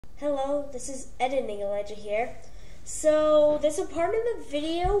Hello, this is Editing Elijah here. So there's a part in the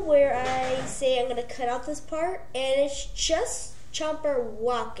video where I say I'm going to cut out this part, and it's just Chomper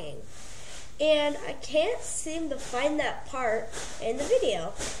walking. And I can't seem to find that part in the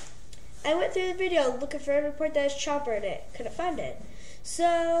video. I went through the video looking for every part that has Chomper in it. Couldn't find it.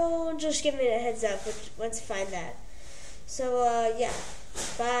 So just give me a heads up once you find that. So yeah,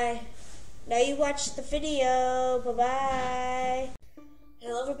 bye. Now you watch the video. Bye-bye.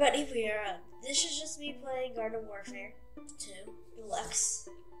 Hello everybody, this is just me playing Garden Warfare 2 Deluxe.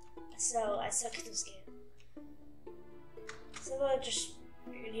 So I suck at this game. So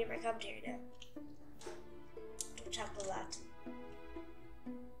you're gonna hear my commentary now. Don't talk a lot.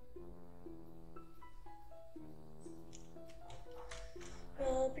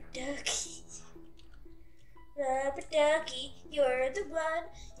 Rubber ducky, you're the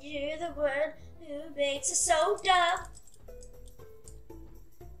one who makes us so dumb.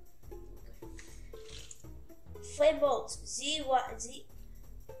 Flame bolts, Z.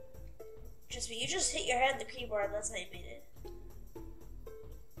 Trust me, you just hit your head on the keyboard, and that's how you made it.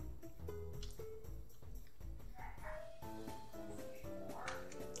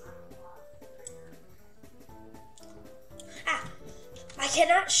 Ah! I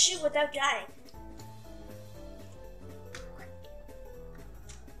cannot shoot without dying.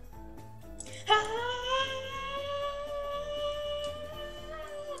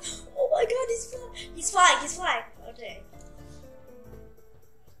 Oh my god, he's flying. Okay.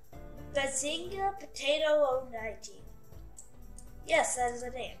 Bazinga Potato 019. Yes, that is the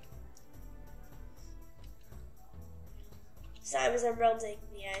name. Simons are melting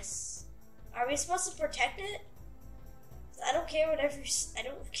the ice. Are we supposed to protect it? I don't care what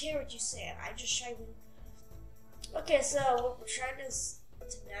you say. I just try to. Okay, so what we're trying to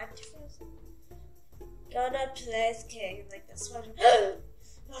not different. Going up to the Ice King like the SpongeBob.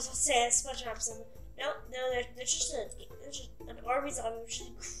 I was gonna say SpongeBob. No, they're just an army zombie, which is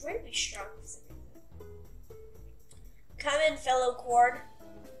incredibly strong for some reason. Come in, fellow Cord.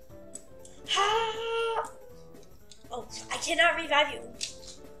 Ha! Oh, I cannot revive you.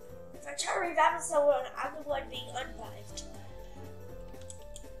 If I try to revive someone, I'm the one being unrevived.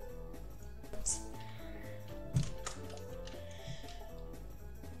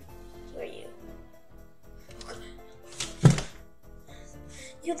 Who are you?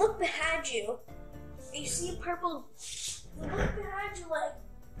 You look behind you. You see purple. You look behind you like.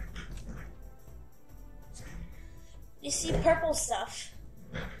 You see purple stuff.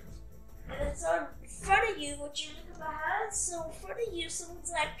 And it's on in front of you, what you look behind. So in front of you, someone's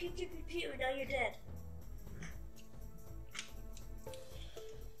like, pew, pew, pew, pew, now you're dead.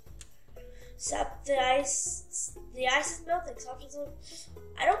 Stop, the ice is melting. Stop,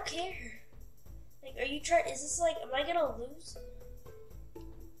 I don't care. Like, are you trying, is this like, am I gonna lose?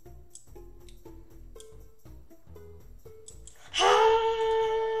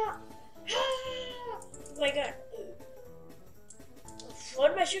 Oh my god.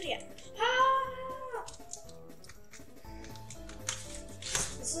 What am I shooting at?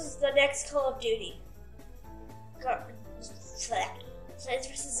 This is the next Call of Duty. Plants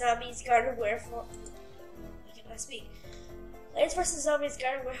vs. Zombies Garden Warfare. I cannot speak. Plants vs. Zombies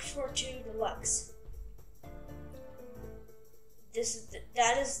Garden Warfare 2 Deluxe.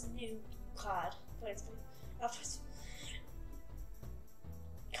 That is the new COD.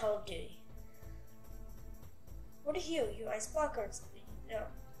 Call of Duty. What are you? You ice block or something? No.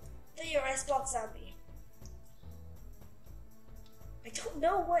 You're ice block zombie. I don't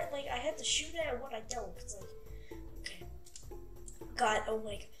know what, like, I have to shoot at and what I don't. It's like, okay. God, oh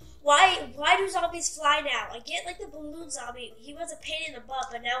my god. Why do zombies fly now? I get, like, the balloon zombie. He was a pain in the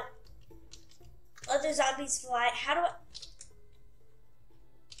butt, but now other zombies fly. How do I...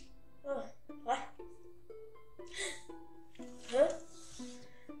 Oh, what? Huh?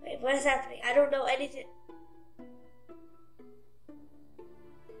 Wait, what is happening? I don't know anything.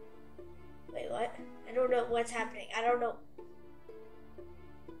 Wait, what? I don't know what's happening. I don't know.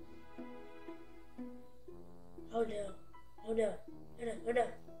 Oh no. Oh no. Oh no. Oh no.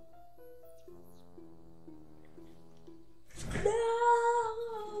 No!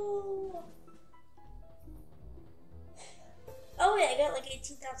 Oh wait, I got like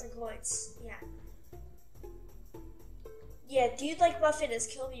 18,000 coins. Yeah. Yeah, dude like Muffin has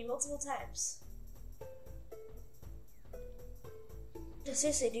killed me multiple times. No,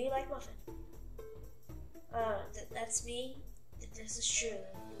 seriously, do you like Muffin? That's me. This is true.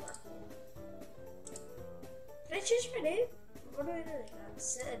 You are cool. Can I change my name? What do I do?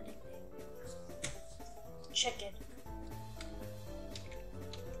 Set a nickname. Chicken.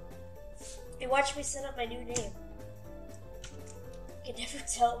 Hey, watch me set up my new name. can never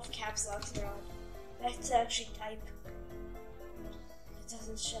tell if caps locks are on. I have to actually type. It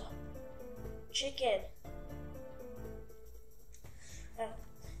doesn't show. Chicken.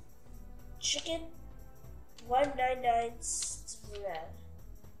 Chicken 199 spread.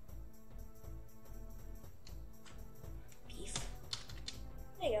 Beef.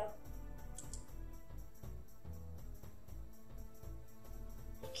 There you go.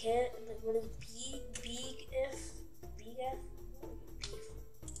 You can't, like, what is beef? Beef?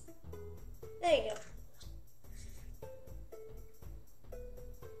 There you go.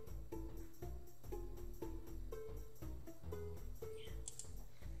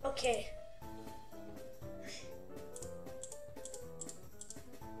 Okay.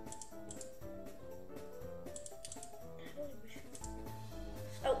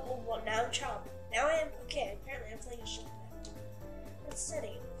 Oh, well, now I'm chopped. Now I am, okay, apparently I'm playing a shot now. Let's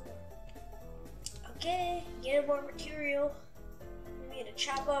setting it. Okay, get more material. We need to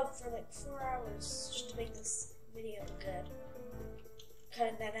chop up for like 4 hours just to make this video good.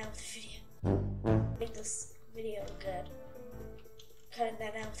 Cutting that out of the video. Make this video good. Cutting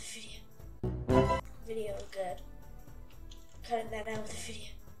that out of the video. Video good. Cutting that out of the video.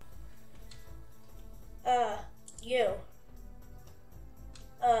 You.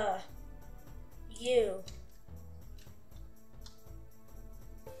 You.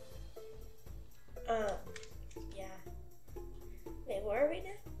 Yeah. Wait, where are we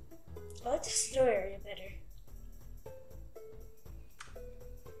now? I like the snow area better.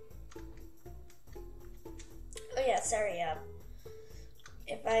 Oh yeah, sorry,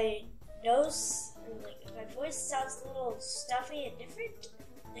 if I nose, like, if my voice sounds a little stuffy and different,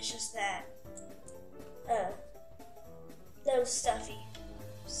 it's just that, nose stuffy.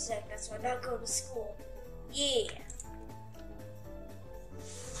 Sick, that's why I'm not going to school. Yeah.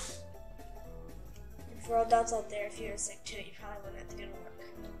 And for all adults out there, if you're sick too, you probably wouldn't have to go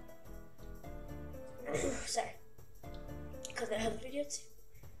to work. Sorry. Because I have a video too.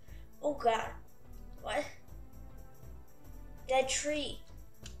 Oh god. What? Dead tree.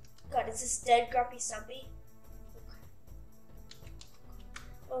 God, is this dead grumpy stumpy?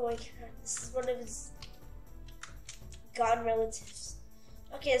 Oh my god, this is one of his gone relatives.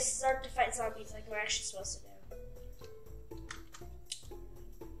 Okay, let's start to fight zombies like we're actually supposed to do.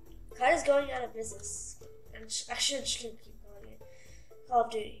 COD is going out of business. And I shouldn't keep calling it Call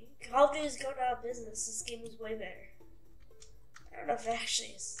of Duty. Call of Duty is going out of business. This game is way better. I don't know if it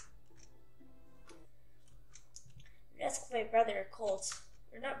actually is. That's my brother, Colt.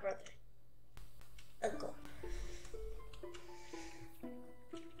 Or not brother. Uncle.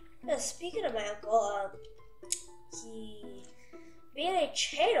 Yeah, speaking of my uncle, he made a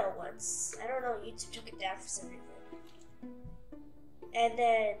channel once. I don't know, YouTube took it down for some reason. And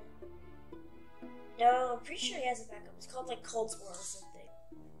then, no, I'm pretty sure he has a backup. It's called like Colt's War or something.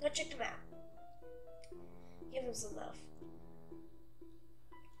 Go check him out. Give him some love.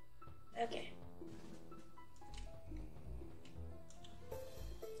 Okay.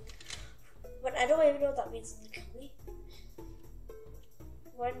 But I don't even know what that means in the company.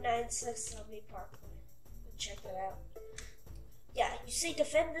 196 Zombie Parkway. Check that out. Yeah, you say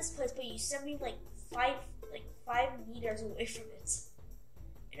defend this place, but you send me like five meters away from it.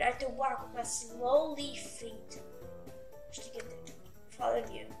 And I have to walk with my slowly feet just to get there.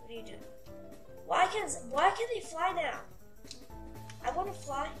 Following you. What are you doing? Why can't they fly now? I want to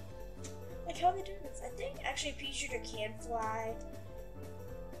fly. Like, how are they doing this? I think actually Pea Shooter can fly.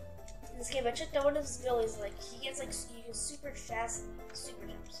 In this game, I checked out one of his abilities. Like, he gets like he gets super fast, super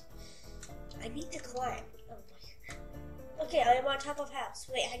jumps. I need to climb. Oh my. Okay, I am on top of house.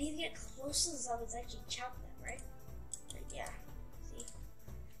 Wait, I need to get close to the zombies. Actually, chop them, right? Yeah. See?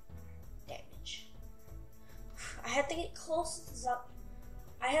 Damage. I have to get close to the zombies.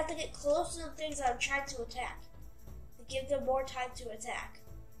 I have to get close to the things I'm trying to attack. To give them more time to attack.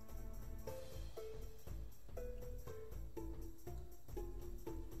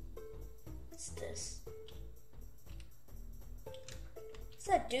 What's this? Is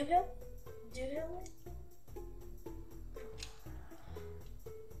that Doomhill? Doomhill?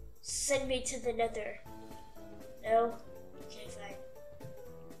 Send me to the nether. No? Okay, fine.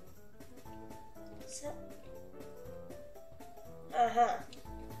 What's that? Uh-huh.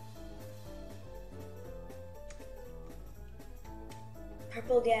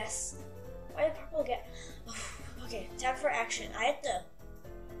 Purple gas. Why purple gas? Oh, okay, time for action. I have to...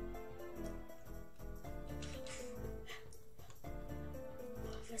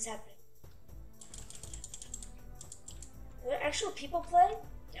 What's happening? Are there actual people playing?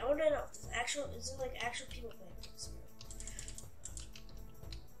 I want to know. Is there like actual people playing?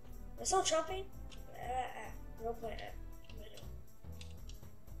 Am I still chopping? Real play.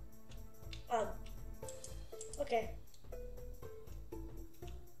 Okay.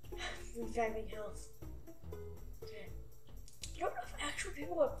 Reviving health. Okay. I don't know if actual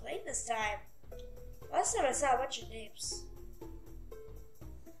people were playing this time. Last time I saw a bunch of names.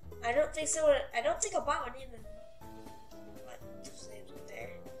 I don't think a bot would even put those names up there.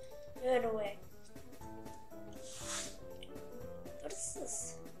 No way. What is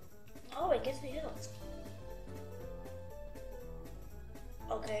this? Oh, it gives me health.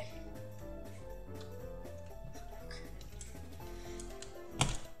 Okay.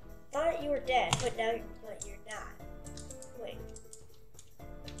 Thought you were dead, but you're not. Wait.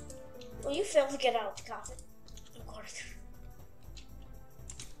 Well, you failed to get out of the coffin.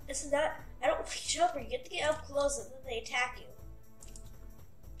 This is not. I don't like jumper. You get to get up close and then they attack you.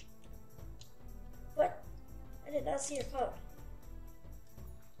 What? I did not see your code.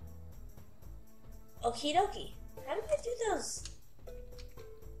 Okie dokie. How did I do those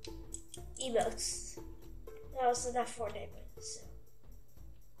emotes? No, it's not Fortnite, but so.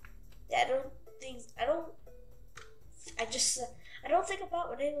 Yeah, I don't think about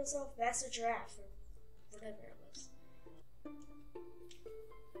when it was off Master Giraffe or whatever it was.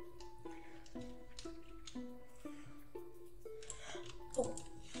 Oh,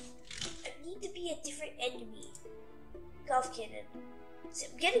 I need to be a different enemy. Golf cannon. So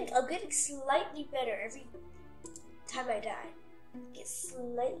I'm getting slightly better every time I die. Get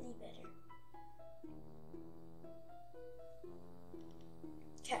slightly better.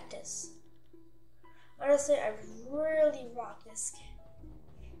 Cactus. Honestly, I really rock this game.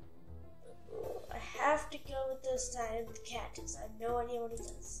 I have to go with this time with the cactus. I have no idea what it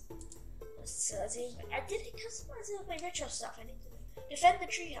does. I didn't customize it with my retro stuff. I need to defend the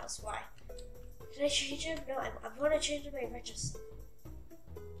treehouse. Why? Did I change it? No, I'm going to change my retro stuff.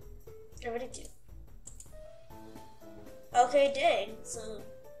 I already do. Okay, dang. So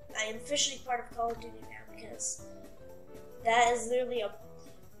I am officially part of Call of Duty now because that is literally a.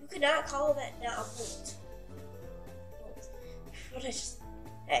 You could not call that now a bolt. What I just.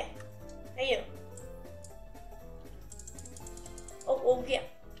 Hey, you. Oh yeah.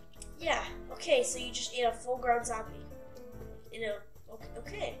 Yeah. Okay, so you just ate a full-grown zombie. You know.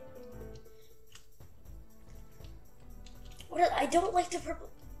 Okay. I don't like the purple.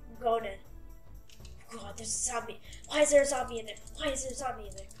 I'm going in. God, there's a zombie. Why is there a zombie in there? Why is there a zombie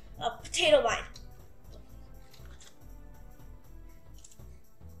in there? A potato mine.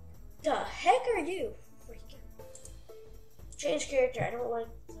 The heck are you? Freaking. Change character. I don't like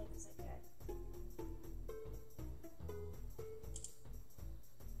things like that.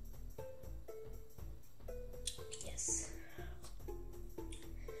 Yes.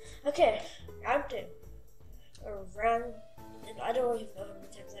 Okay, round 2. Or round. I don't even know how many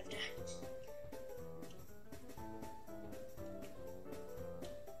times I've died.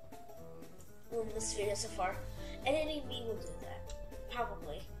 In this video so far. Editing me will do that.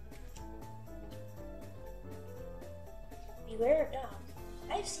 Probably. Beware of dog.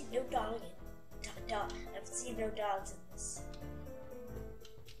 I've seen no dog in I've seen no dogs in this.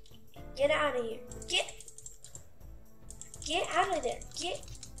 Get out of here. Get out of there.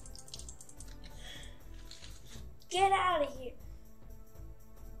 Get out of here.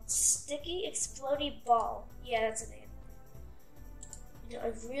 Sticky exploding ball. Yeah, that's a name. You know,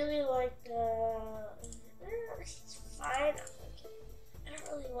 I really like he's fine. I don't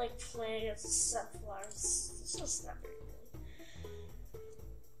really like playing as sunflowers. It's just not very good.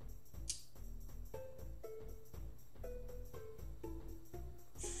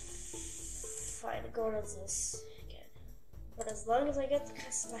 Fine, going as this again. But as long as I get the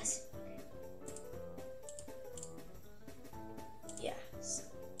customizing. Yeah. So,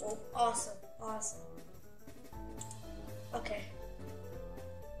 oh, awesome. Okay.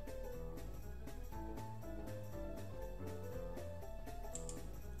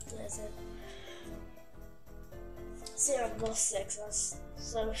 Listen. See, I'm level 6.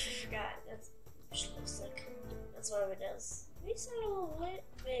 So I forgot. That's level 6. That's what it does. Maybe it's not a little lit.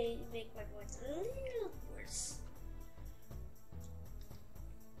 May make my voice a little worse.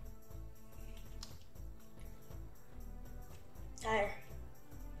 Tire.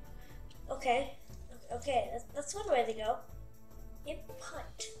 Okay. That's one way to go. Hit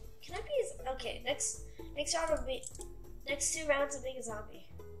punt. Can I be okay? Next round will be next 2 rounds of being a zombie.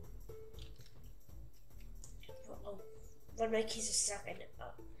 Oh, one of my keys was stuck. I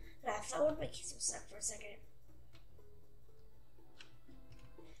thought one of my keys was stuck for a second.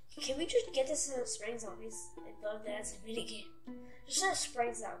 Can we just get this in spraying zombies? I love that as a minigame. Just have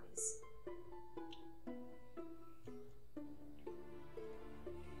spraying zombies.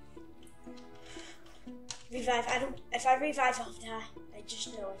 Revive. If I revive, I'll die. I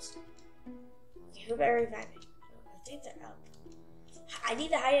just know it. Okay, who am I reviving? think they're up. I need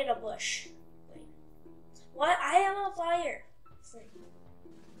to hide in a bush. Wait. What? I am on fire.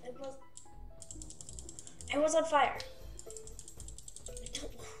 I was on fire.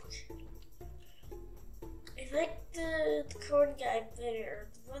 I like the cone guy better,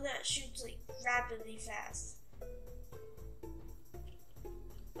 the one that shoots like rapidly fast.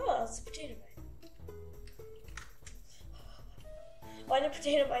 Oh, that's a potato mine. Why are the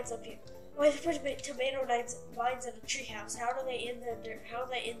potato mines up here? Why are the tomato mines in a treehouse? How are they in the dirt? How are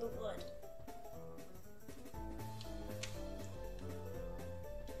they in the wood?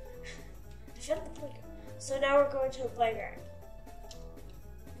 I found the playground. So now we're going to the playground.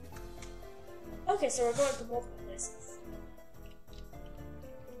 Okay, so we're going to multiple places.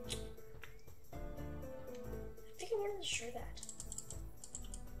 I think I wanted to show that.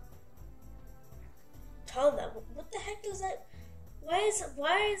 Tell them, what the heck is that? Why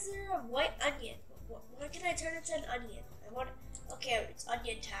is there a white onion? Why can I turn it to an onion? Okay, it's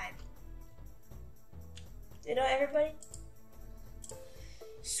onion time. You know, everybody?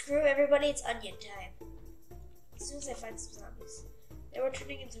 Screw everybody, it's onion time. As soon as I find some zombies. They were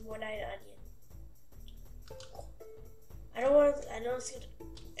turning into one-eyed onion. I know it's gonna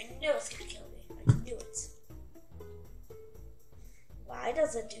kill me. I knew it. Why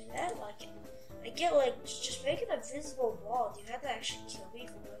does it do that? Like, I get like, just make an invisible wall. Do you have to actually kill me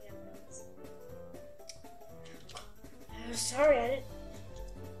for doing that? I'm sorry, I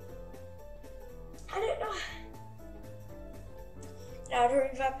didn't know. Now to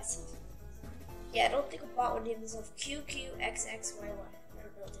revive myself. Yeah, I don't think a bot would name himself QQXXYY. I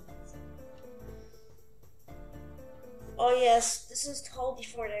don't know what that means. Oh yes, this is totally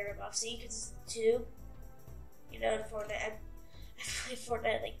Fortnite ripoff. So you can too. You know, in Fortnite, I played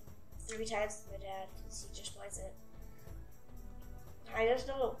Fortnite like 3 times with my dad because he just plays it. I just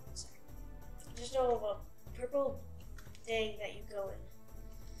know of a purple thing that you go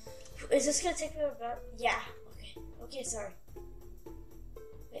in. Is this gonna take me about? Yeah. Okay. Okay. Sorry.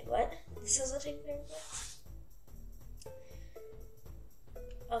 Wait, what? This doesn't take very much?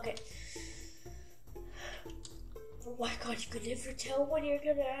 Okay. Oh my god, you could never tell when you're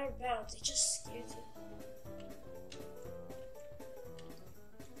gonna out of bounds. It just scares you.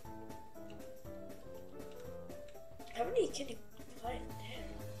 How many can you plant there?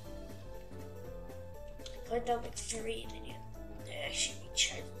 I plant down like 3 and then they actually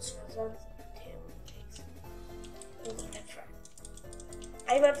recharge those zones. Damn, pigs. Oh, I'm fried.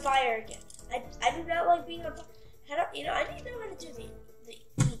 I'm on fire again. I do not like being on fire. I need to know how to do the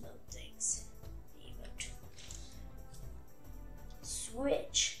emote things. The emote.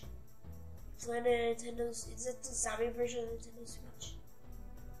 Switch. Is it the zombie version of the Nintendo Switch?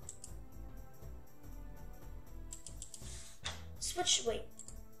 Switch, wait.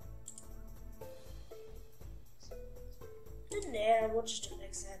 Nah, we'll just do it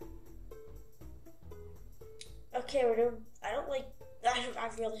next time. Okay, we're doing. I really don't like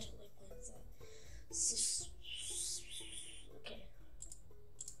playing that. Okay.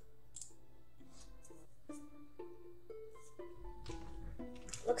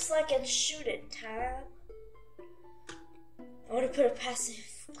 Looks like it's shooting time. I want to put a passive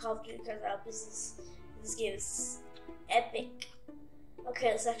confidence because our business in this game is epic.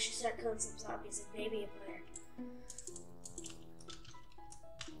 Okay, let's actually start killing some zombies and maybe a player.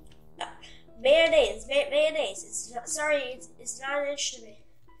 Mayonnaise. It's not, sorry, it's not an inch to me.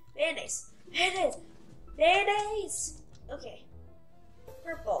 Mayonnaise. Okay.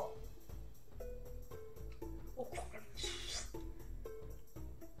 Purple. Oh,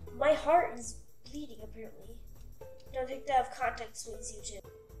 my heart is bleeding apparently. Don't take that out of context, please, YouTube.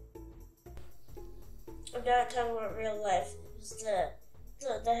 I'm not talking about real life. It was the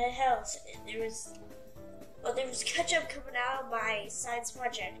house. There was ketchup coming out of my science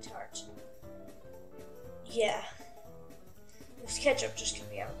project tart. Yeah. There's ketchup just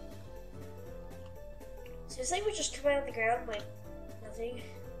coming out. So it's like we just come out of the ground like nothing.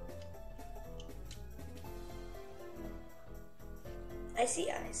 I see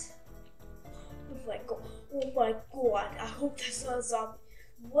eyes. Oh my god. I hope that's not a zombie.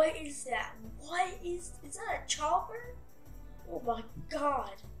 What is that? Is that a chopper? Oh my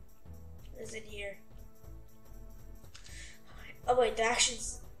god. What is in here? Oh wait, the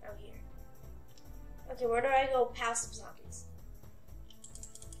action's out here. Okay, where do I go past some zombies?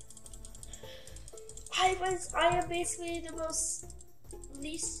 I am basically the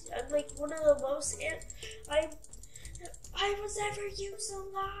I'm like one of the most, and I was ever used a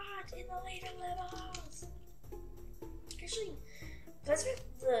lot in the later levels. Actually, that's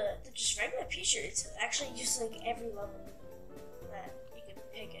the just regular picture. It's actually just like every level that you can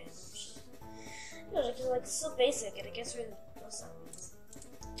pick it. Because like so basic, and it gets rid of those zombies.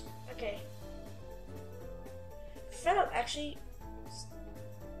 Okay. Actually,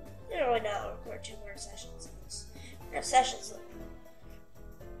 you know, right now record 2 more sessions. Sessions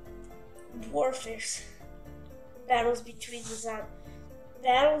of warfare, battles between the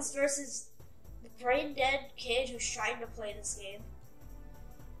battles versus the brain dead kid who's trying to play this game,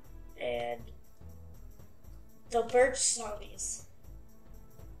 and the birch zombies.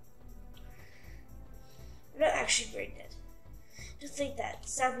 I'm not actually brain dead. Just think that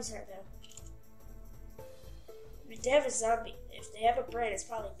zombies are though. If they have a zombie, if they have a brain, it's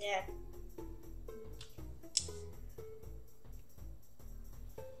probably dead.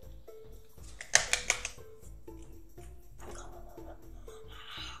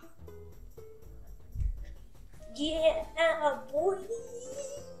 Yeah, boy.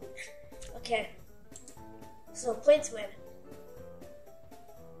 Okay. So plates win.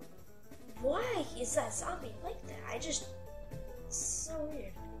 Why is that zombie like that? It's so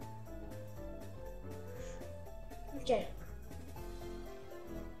weird. Okay.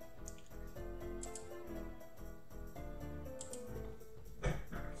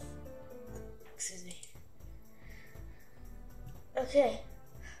 Excuse me. Okay.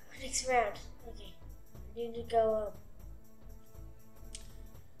 Next round. Okay. I need to go,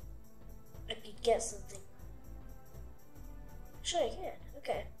 I could get something. Sure I can.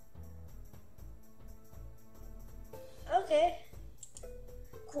 Okay. Okay.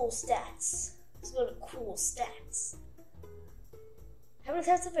 Cool stats. Let's go to cool stats. How many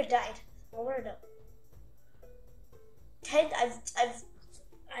times have I died? I want to know. 10. I've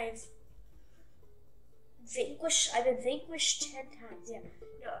been vanquished 10 times. Yeah.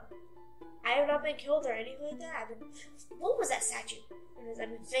 No. I have not been killed or anything like that. What was that statue? I've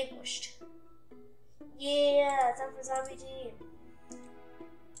been vanquished. Yeah, time for zombie team.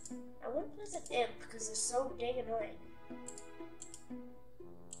 I want to play as an imp because they're so dang annoying.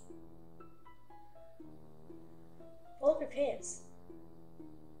 Pull up your pants.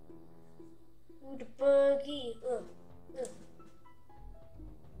 Ooh, the buggy.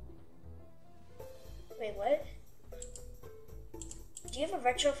 Wait, what? Do you have a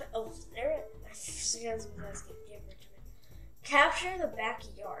retrofit? Oh, there it is. Capture the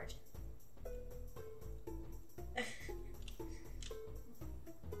backyard.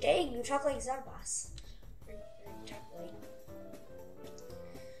 Dang, you talk like Zomboss.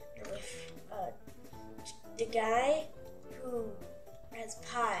 The guy who has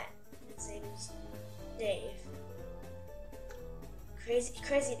pot, his name is Dave. Crazy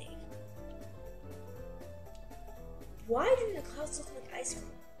Dave. Why do the clouds look like ice cream?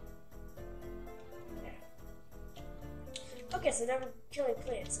 Yeah. Okay, so now I'm killing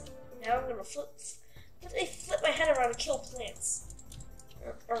plants. Now I'm gonna flip my head around and kill plants.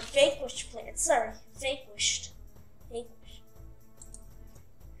 Or vanquish plants. Sorry, vanquished.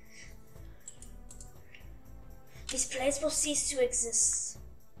 These plants will cease to exist.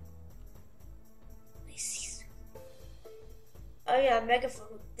 They cease. Oh yeah, a megaphone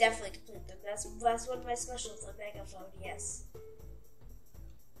will definitely complete them. That's one of my specials, a megaphone, yes.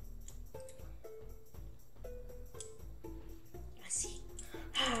 I see.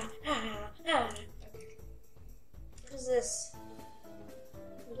 Okay. What is this?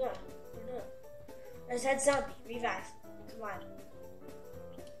 No. There's that zombie. Revive. Come on.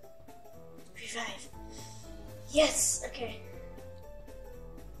 Revive. Yes! Okay.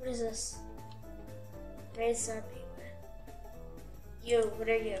 What is this? Raise zombie. What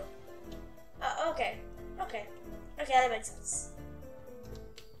are you? Oh, okay. Okay, that makes sense.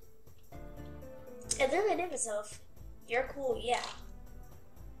 And then I named myself, you're cool, yeah.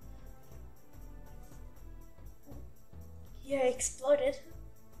 Yeah, I exploded.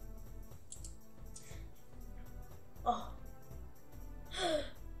 Oh.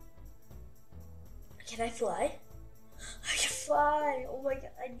 Can I fly? I can fly! Oh my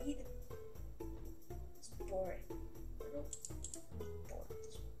god, I need it. It's boring.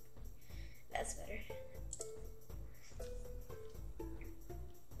 That's better.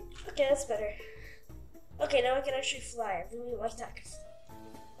 Okay, that's better. Okay, now I can actually fly. I really like that.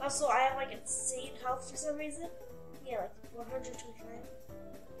 Also, I have like insane health for some reason. Yeah, like 125.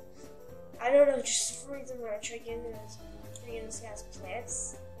 I don't know, just for reason where I try getting this guy's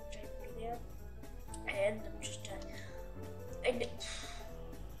plants. I'm trying to beat him. And I'm just done.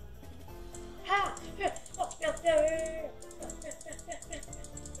 Ha! Oh, no.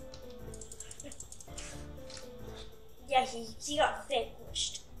 Yeah, he got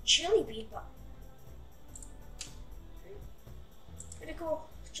vanquished. Chili Beanbot. Pretty cool.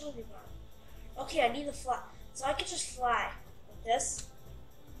 Chili Beanbot. Okay, I need to fly. So I can just fly. Like this.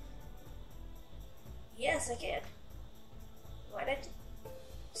 Yes, I can. Why'd I do?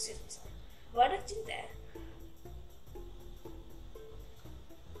 Excuse me, sorry. Why'd I do that?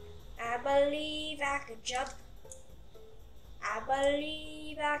 I believe I could jump. I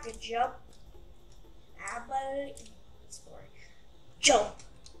believe I could jump. I believe. It's boring. Jump.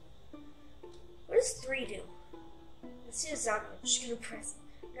 What does 3 do? Let's see a zombie. I'm just gonna press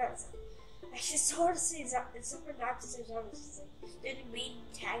it. Not a zombie. I just want to see zombie. It's super not to say zombies. It's like they're the main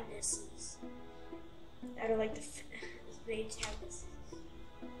antagonists. I don't like the main antagonists.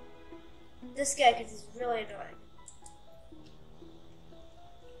 This guy, because he's really annoying.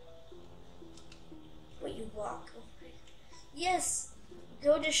 Wait, you walk. Okay. Yes!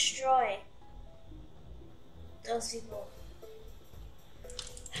 Go destroy those people.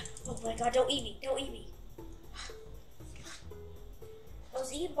 Oh my god, don't eat me. Don't eat me. I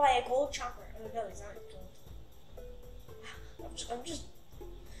was eaten by a gold chopper. Oh no, he's not gold. I'm just...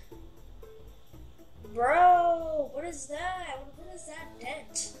 Bro, what is that? What is that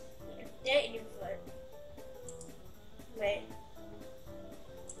dent? Like a dent in your foot. Wait.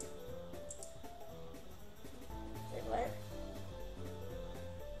 Wait, what?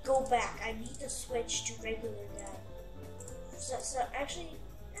 Go back. I need to switch to regular gun. So actually,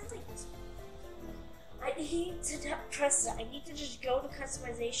 I like this one. I need to not press that. I need to just go to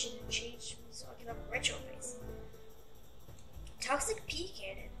customization and change so I can have a retro face. Toxic pea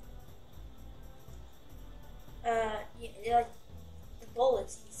cannon. Yeah, like the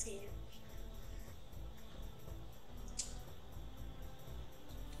bullets in this game.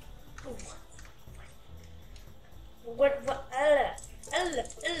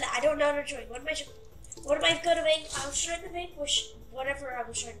 I don't know how to join. What am I gonna make? I was trying to vanquish whatever I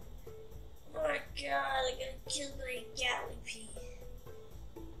was trying to. Oh my god, I'm gonna kill my Gatling pea.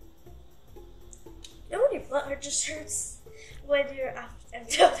 You know when your butt just hurts when you're I'm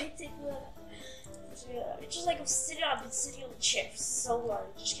dumping blood? It's just like I've been sitting on the chair for so long,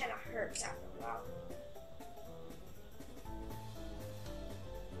 it just kinda hurts after a while.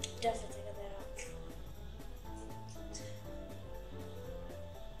 Definitely think of that.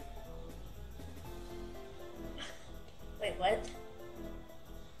 Wait, what?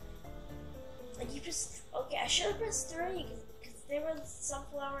 Like you just okay, I should have pressed 3 because there was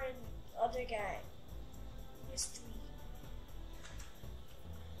sunflower and the other guy. Press 3.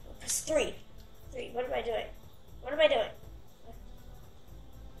 Oh, press 3. 3. What am I doing? What am I doing?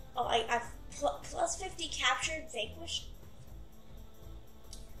 Oh, I've plus 50 captured, vanquished.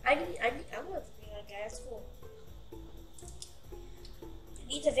 I want to be that guy. That's cool. You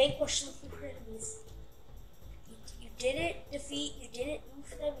need to vanquish some more enemies. You didn't defeat. You didn't move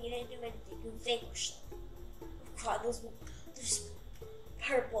them. You didn't do anything. You vanquished them. Oh God, there's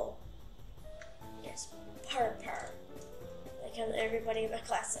purple. Yes, purple. Like how everybody in my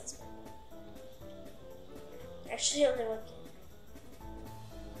class says purple. Actually, only one kid.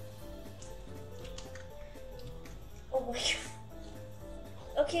 Oh my god.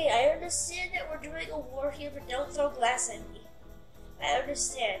 Okay, I understand that we're doing a war here, but don't throw glass at me. I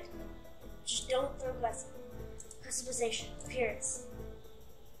understand. Just don't throw glass at me. Customization. Appearance.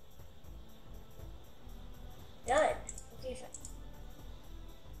 Done. Okay, fine.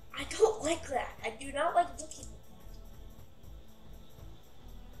 I don't like that. I do not like looking at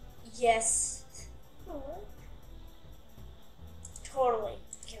that. Yes. Oh. Totally.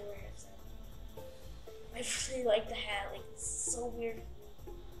 Can't wear it. I really like the hat. Like, it's so weird.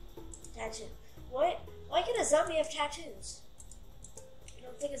 Tattoo. What? Why can a zombie have tattoos? I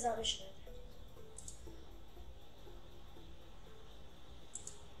don't think a zombie should have.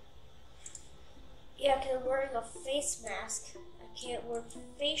 Yeah, because I'm wearing a face mask. I can't wear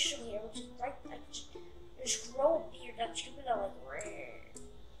facial hair, which is right. I just grow a beard. I'm just gonna like.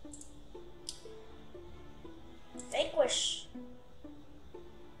 Vanquish.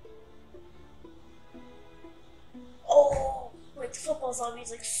 Oh, like football zombies,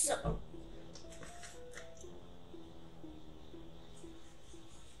 like so.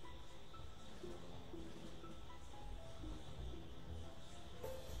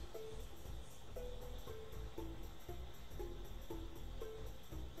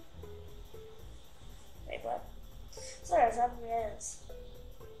 Wait, what? Sorry, zombie is.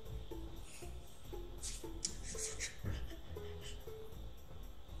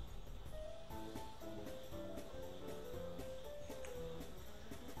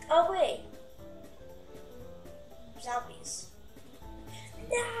 Oh wait, zombies.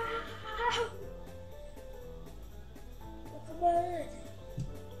 No! Oh, come on.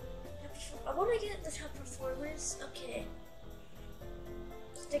 I want to get the top performers. Okay.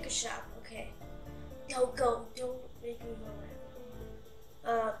 Sticker shop. Okay. Go. Don't make me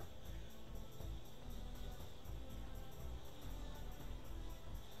go.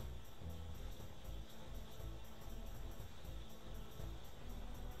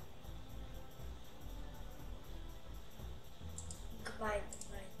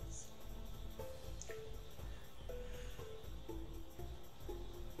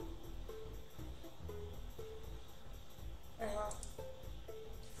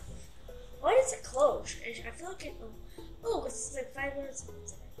 look at them. Oh, it's like 5 minutes.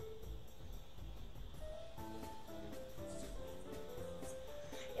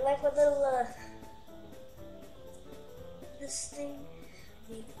 You like my little, this thing?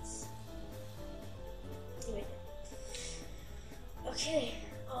 I need this. Okay.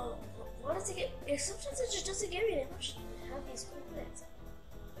 What does it get? Sometimes it just doesn't give me that much to have these cool plants.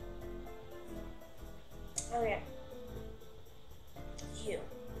 Okay. You.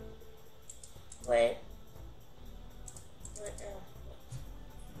 Wait.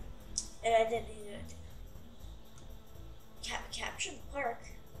 And I didn't do it. Capture the park.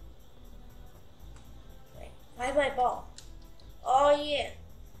 Wait. Why my ball? Oh yeah.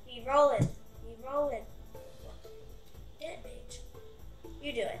 You rolling. You rolling. Detonate.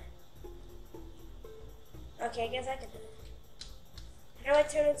 You do it. Okay, I guess I can do it. How do I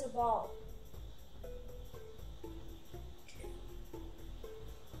turn into a ball? Okay.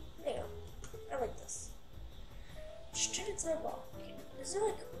 There you go. I like this. Just turn it into a ball. Okay. Is there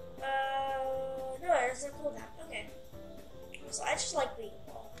like, no, there's no cooldown. Okay. So I just like being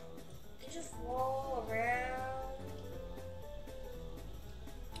a ball. You just roll around.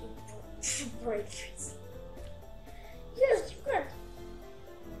 Brain freeze. Yes, you can.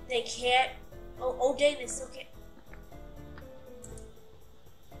 They can't. Oh dang, they still can't.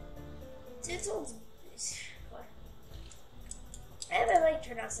 This one's. What? I have my mic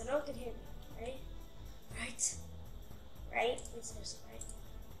turned off so no one can hear me. Right? Right? Right? It's this right.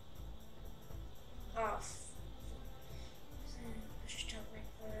 Off.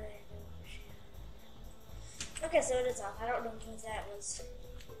 Okay, so it is off. I don't know what that was.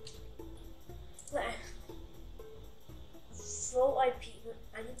 But full IP.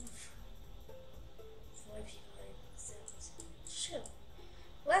 I didn't. Full IP. Shoot.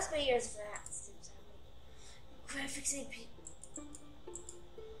 Last many years of that seems happening. Graphics AP.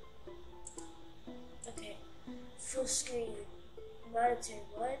 Okay. Full screen. Monitor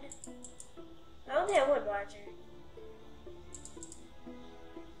 1. I only have one monitor.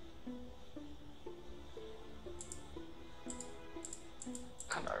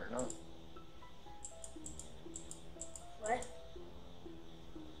 I don't know. What?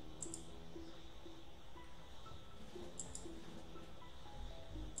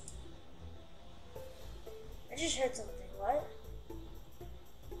 I just heard something. What?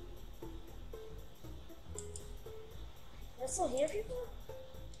 Can I still hear people?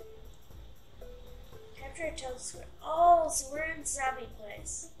 Capture a town square. Oh, so we're in zombie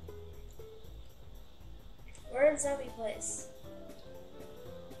place. We're in zombie place.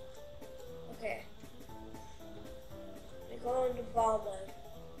 Okay. We go into ball mode.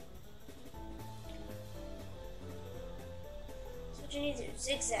 So what you need to do,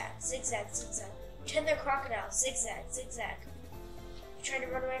 zigzag, zigzag, zigzag. Pretend they're crocodiles, zigzag, zigzag. You're trying to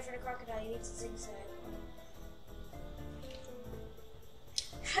run away from the crocodile, you need to zigzag.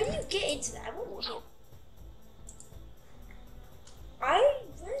 How do you get into that? I won't look at. I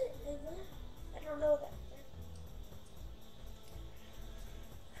don't know that.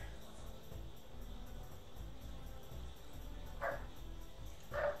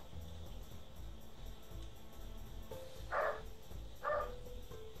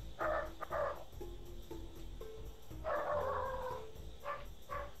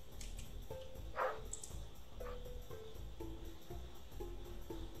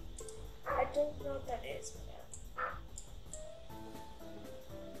 I don't know what that is, but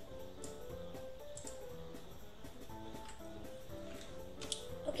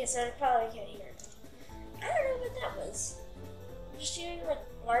okay, so I probably can't hear it. I don't know what that was. I'm just hearing like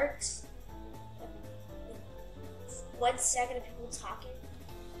barks, like 1 second of people talking.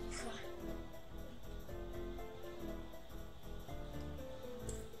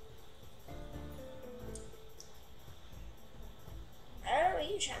 I don't know what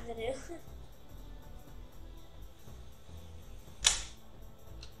you're trying to do.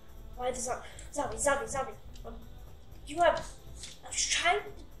 Why the zombie? Zombie. You have. I was trying.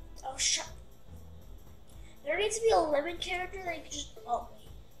 There needs to be a lemon character that you can just. Oh, wait.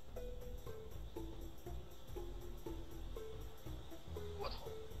 What?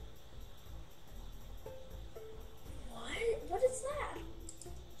 What is that?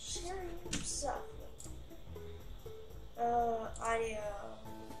 Sharing stuff. Audio.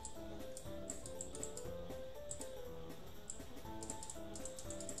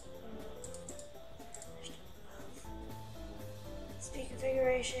 Speed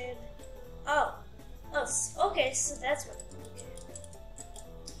configuration. Oh, okay, so that's what. Okay.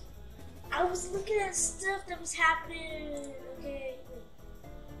 I was looking at stuff that was happening. Okay.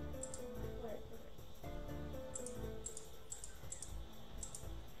 What?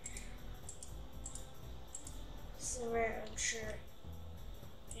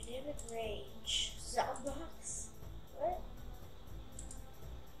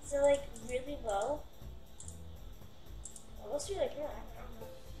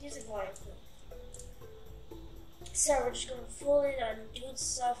 So we're just gonna fool in on doing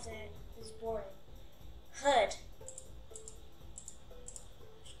stuff that is boring. HUD.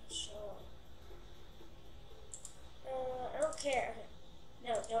 Show. I don't care.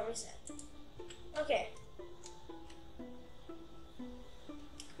 No, don't reset. Okay.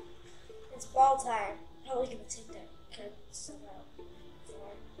 It's ball time. Probably gonna take that kind of stuff out.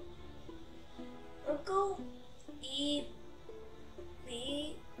 Uncle E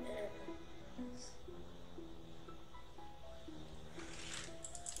B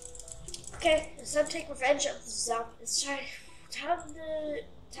Okay, it's time to take revenge of the zombies. It's time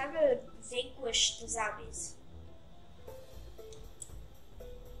to vanquish the zombies.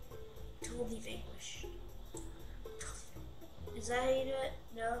 Totally vanquish. Is that how you do it?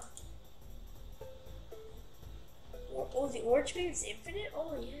 No. Oh, the orange beam is infinite?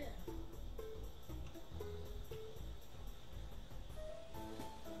 Oh, yeah.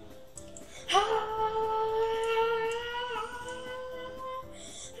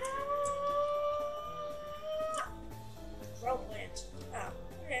 Whirlwind. Oh,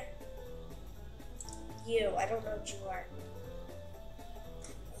 okay. You, I don't know what you are.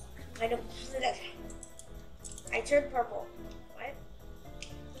 I don't. I turned purple. What?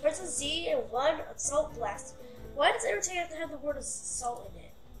 Press a Z and 1 assault blast. Why does everything have to have the word assault in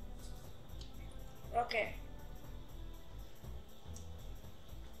it? Okay.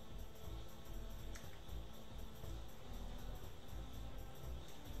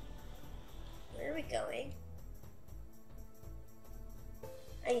 Where are we going?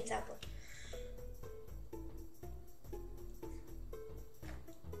 I need tackle.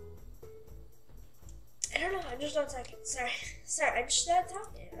 I don't know, I'm just not talking. Sorry, I'm just not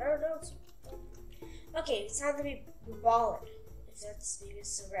talking. I don't know. Okay, it's time to be ballin'. If that's maybe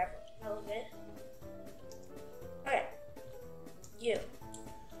it's a rebel. A little bit. Okay. You.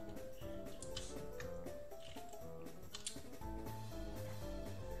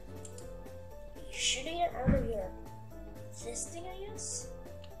 You shooting it out of your fisting, I guess?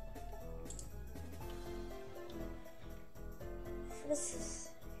 What is this?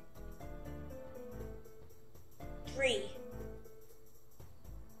 3.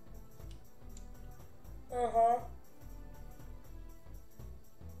 Uh-huh.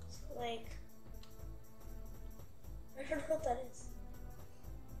 So, like, I don't know what that is.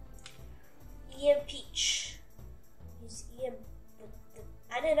 EM Peach. Use EM.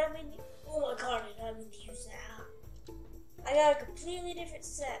 I did not mean. Oh my god, I did not mean to use that. I got a completely different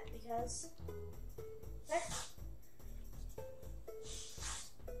set because.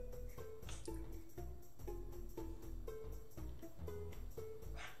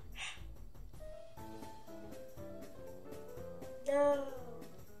 No.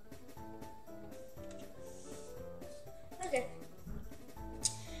 Okay.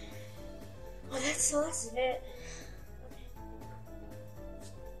 Well, that's the last of it.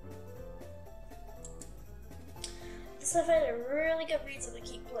 This stuff had a really good reason to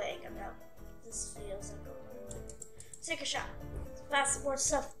keep playing about this feels like a take a shot. Pass more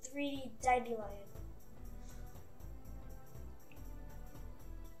stuff. 3D dandelion.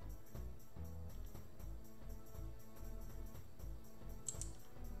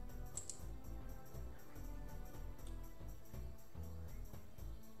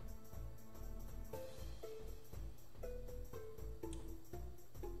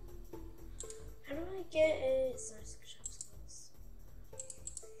 How do I get a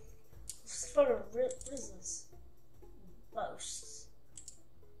what is this? Boasts.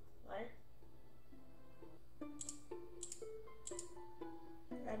 What?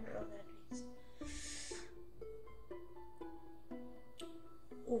 I don't know what that means.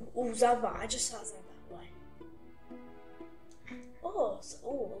 Ooh, Zamba. I just saw Zamba. What? Yeah.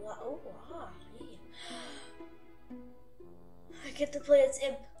 I get to play as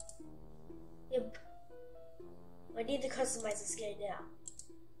Imp. I need to customize the skin now.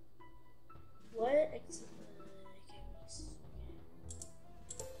 What? I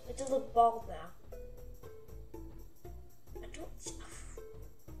have to look bald now. I don't.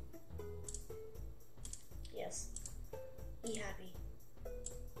 Yes. Be happy.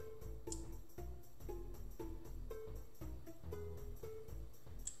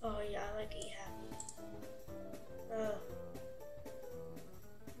 Oh yeah, I like E happy.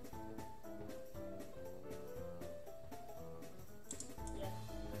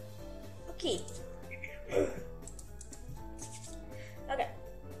 Okay. Okay.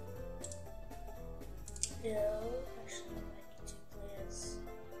 No, actually, I need to play as.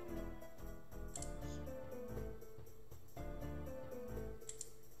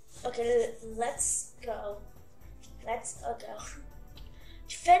 Okay, let's go. Let's go.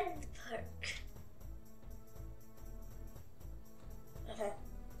 Defend the park.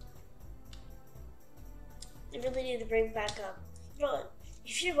 really need to bring back up. You know,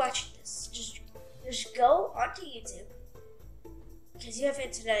 if you're watching this, just go onto YouTube because you have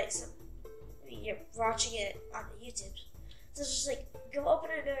internet. So you're watching it on YouTube. So just like go open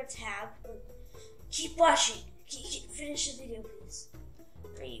another tab. And keep watching. Finish the video, please.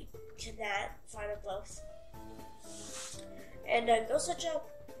 Or you cannot find them both. And go search up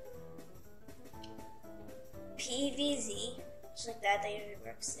PVZ, just like that usually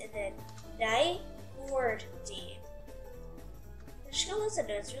works, and then Night Ward D. Just go listen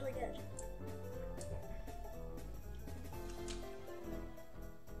to it, it's really good.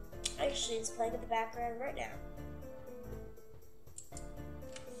 Actually, it's playing in the background right now.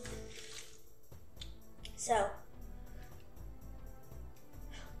 So,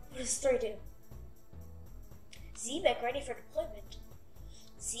 what does 3 do? ZBEC ready for deployment.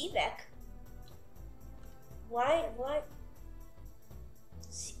 ZBEC? Why?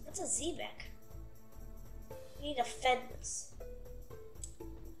 What's a ZBEC? We need to fend this.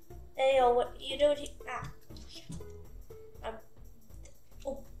 And what he,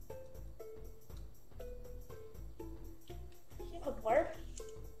 oh. You have a blurb?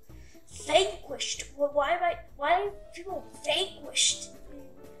 Vanquished. Well, why are people vanquished?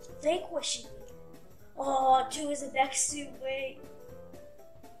 Vanquishing me. Oh, 2 is a mech suit, wait.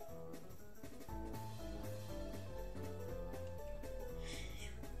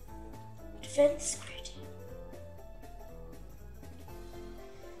 Defense grid.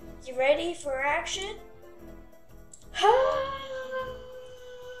 You ready for action?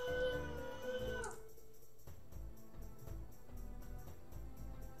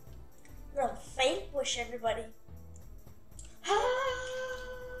 We're gonna vanquish everybody.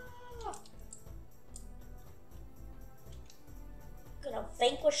 Gonna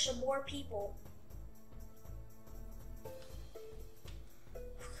vanquish some more people.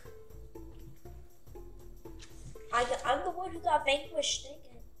 I'm the one who got vanquished. Dang it.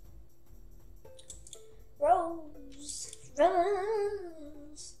 Rose.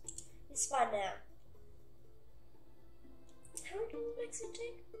 It's fine now. How do the next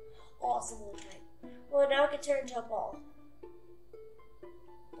take? Awesome type. Well, now I can turn into a ball.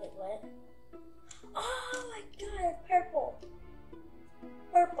 Wait, what? Oh my god, purple.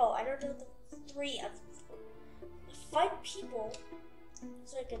 Purple. I don't know the 3 of. Find people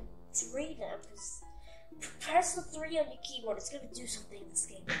so I can 3 them. Cause press the 3 on your keyboard. It's gonna do something in this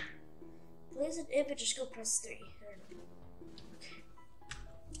game. Plays an image, just go press 3.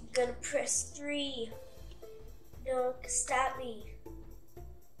 I'm gonna press 3. No, stop me.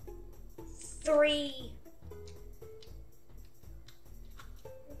 3.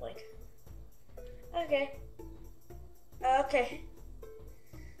 Like, okay. Okay.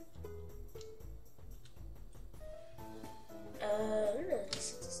 I'm gonna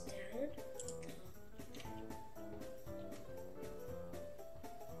set this down.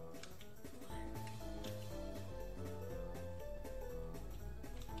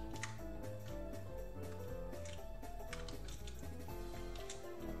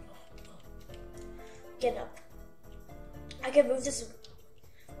 Get up. I can move this.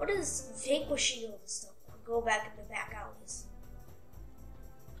 What is vanquishing all this stuff? I'll go back in the back alleys.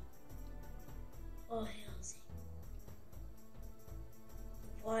 Oh, hell's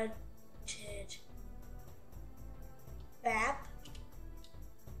Wanted. BAP?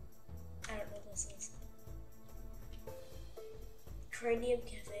 I don't know what this is. Cranium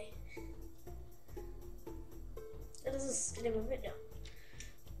Cafe. What is this? Can I move it? No.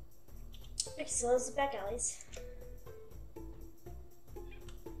 Okay, so those are the back alleys.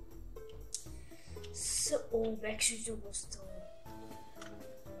 So, oh, Max's almost done.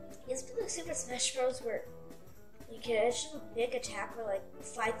 It's been like Super Smash Bros. Where you can actually have a big attack where like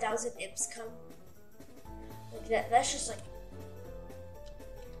 5,000 imps come. Like that. That's just like.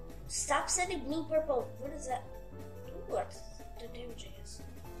 Stop sending blue, purple. What is that? Ooh, what? The damage is.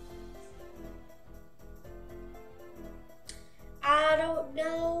 I don't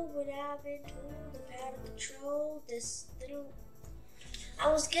know what happened to the pad of control. This little.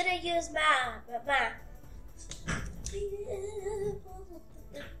 I was gonna use mine, but mine.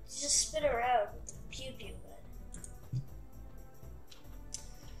 Just spin around with the pew pew.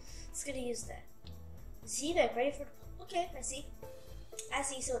 It's gonna use that. ZBEC ready for. Okay, I see. I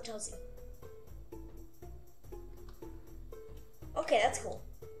see, so it tells you. Okay, that's cool.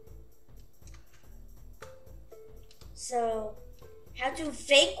 So, how to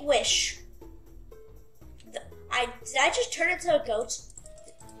vanquish. Did I just turn into a goat?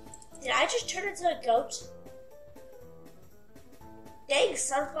 Did I just turn into a goat? Dang,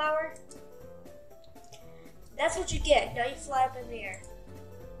 sunflower. That's what you get. Now you fly up in the air.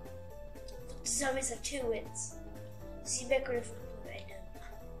 Zombies have 2 wins. See decorative right now.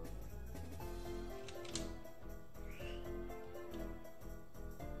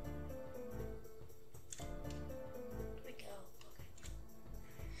 There we go.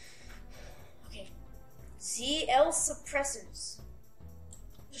 Okay. ZL suppressors.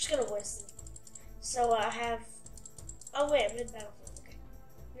 I'm just gonna waste them. So I have. Oh wait, I'm in Battlefield. Okay.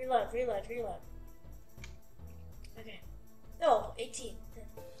 Reload. Okay. No, 18.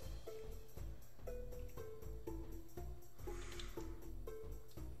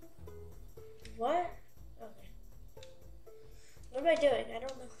 What? Okay. What am I doing? I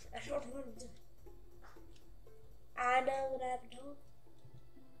don't know. I don't know what I'm doing. I know what I'm doing.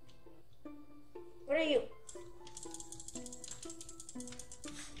 What are you?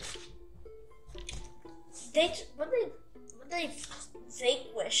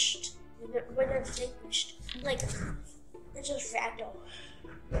 When they're vanquished, like they're just ragdoll.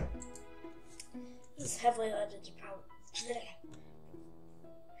 This is heavily edited problem.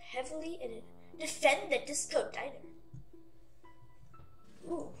 Heavily edited. Defend the Disco Diner.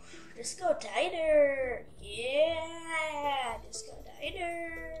 Ooh, Disco Diner. Yeah, Disco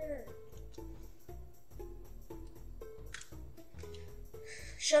Diner.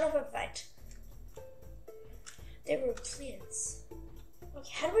 Shut up and fight. There were plans.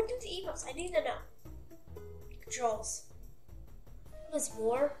 Okay, how do I do the emotes? I need to know. Controls. There's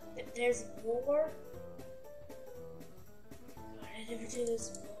more. There's more. God, I never do this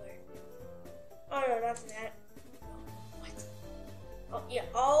more. Oh no, not for that. What? Oh yeah,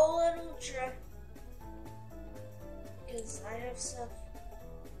 all on ultra. Because I have stuff.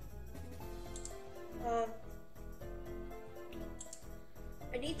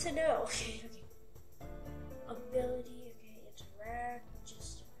 I need to know. Okay. Ability, okay, interact,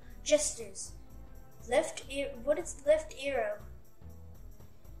 gestures. Left ear, what is left arrow?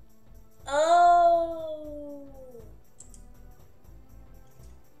 Oh.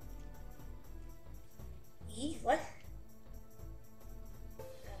 E, what?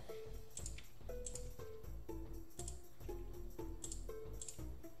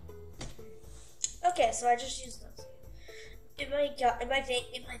 Okay, so I just used those. Am I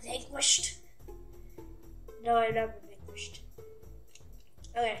vanquished? No, I've never been vanquished.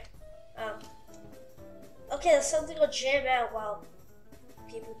 Okay. Okay, something will jam out while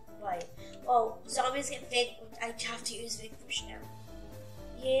people fight. Oh, zombies get vanquished. I have to use vanquish now.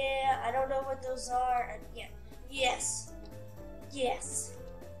 Yeah, I don't know what those are. Yeah. Yes. Yeah.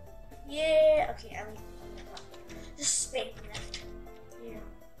 Okay, I'm just spam left. Yeah.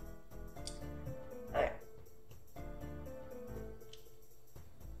 Alright.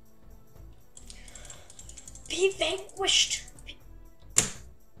 Be vanquished.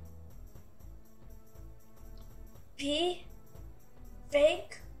 Be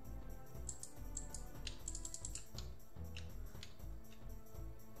vanquished.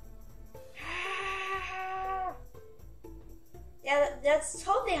 Yeah, that's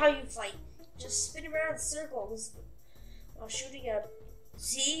totally how you fight. Just spin around in circles while shooting at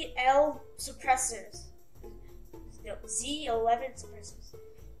ZL suppressors. No, Z11 suppressors.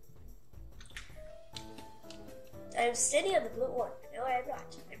 I'm standing on the blue orb. No, I am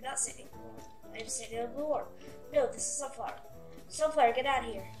not. I'm not standing on the blue orb. I'm standing on the blue orb. No, this is Sunflower. Sunflower, get out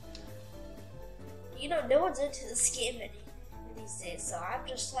of here. You know, no one's into this game these days, so I'm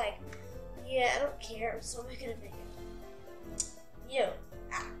just like, yeah, I don't care, so I'm gonna make it. You.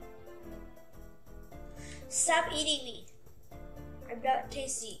 Ah. Stop eating me. I'm not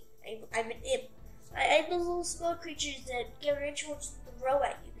tasty. I'm an imp. I'm those little small creatures that get ready to throw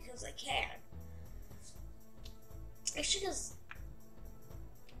at you because I can. Actually, because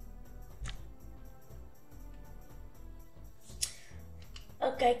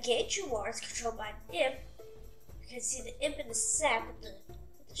a Gargantuar is controlled by an imp. You can see the imp in the sack with the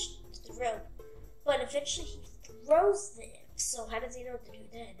rope. But eventually he throws the imp. So how does he know what to do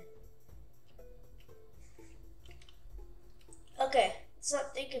then? Okay, let's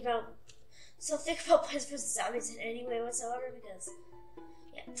not think about Plants vs. Zombies in any way whatsoever because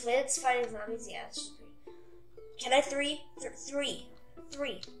yeah, Plants fighting zombies, yeah, it's just pretty. Can I three?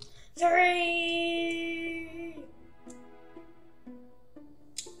 Three. Are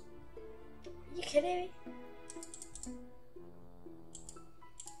you kidding me?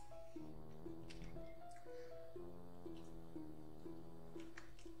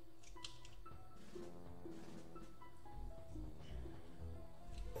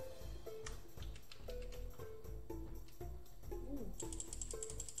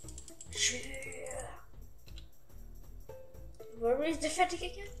 Were we defending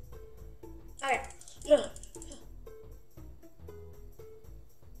again? Alright.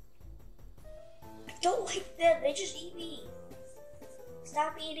 don't like them. They just eat me.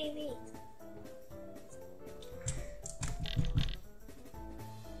 Stop eating me.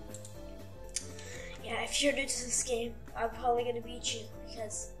 Yeah, if you're new to this game, I'm probably gonna beat you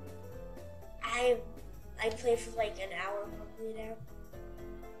because I played for like an hour probably now.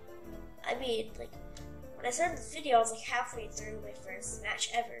 I mean, like, when I started this video, I was like halfway through my first match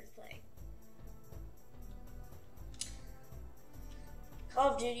ever playing.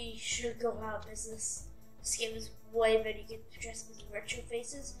 Call of Duty should go out of business. This game is way better. You get to dress with retro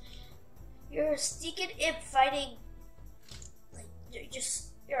faces. You're a sneaking imp fighting, like,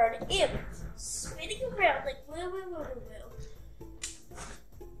 you're an imp spinning around like woo.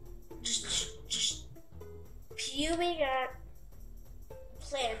 Just fuming at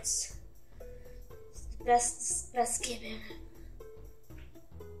plants. Best game ever.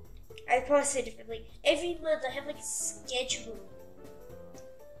 I'd probably say differently. Every month I have like a schedule.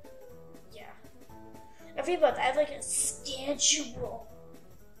 Yeah. Every month I have like a schedule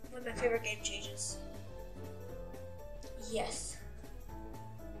when my favorite game changes. Yes.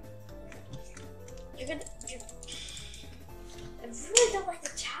 I really don't like the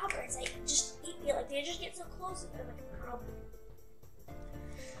towers. They just eat me. Like, they just get so close and they're like a problem.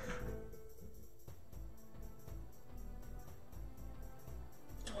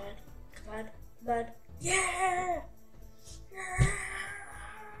 Come on. Yeah!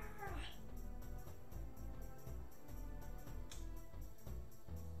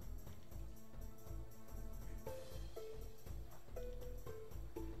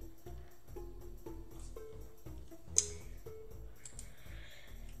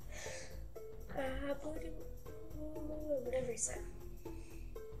 Whatever he said.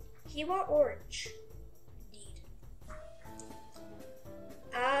 He want orange. Indeed.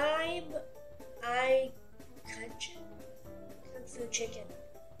 Kung Fu Chicken.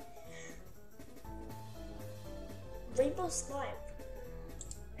 Rainbow Slime.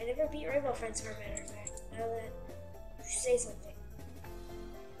 I never beat Rainbow Friends, for a matter of fact. Now that you say something.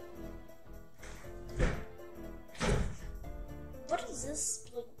 What is this?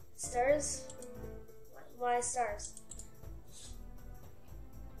 Like, stars? Why stars?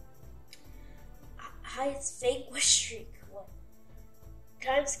 Highest vanquish streak. What?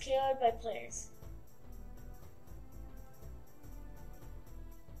 Times KO'd by players.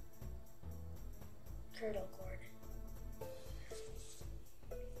 Curdle cord.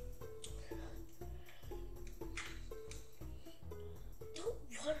 Don't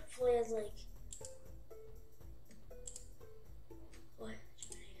want to play as like. What?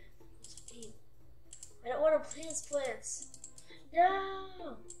 I don't want to play as plants.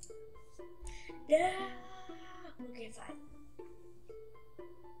 No! Okay, fine.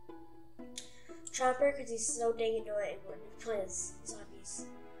 Chopper, because he's so dang annoying when he plays zombies.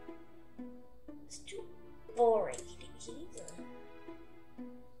 It's too boring. He needs a...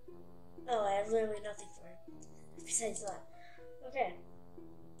 Oh, I have literally nothing for him. Besides that. Okay.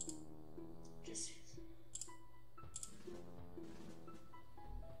 Just...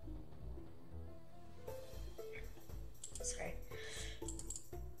 Sorry.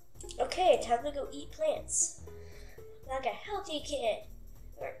 Okay, time to go eat plants. Like a healthy kid.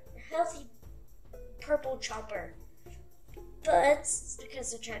 Or a healthy purple chopper. But it's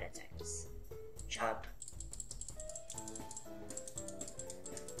because they're trying to attack us. Chop.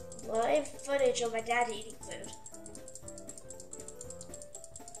 Live footage of my dad eating food.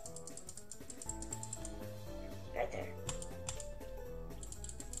 Right there.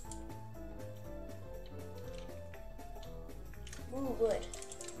 Ooh, wood.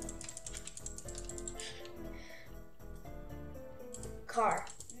 Car.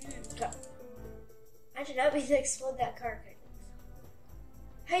 Car. I did not mean to explode that car.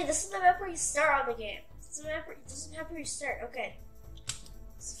 Hey, this is the map where you start on the game. This is the map where you start. Okay.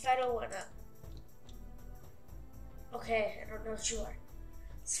 It's the final one up. Okay, I don't know what you are.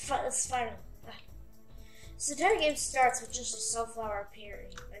 It's final. So the entire game starts with just a sunflower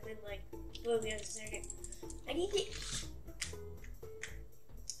appearing, and then like, boom, you understand it. I need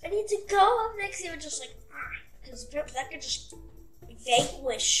to go up next to it, just like, because that could just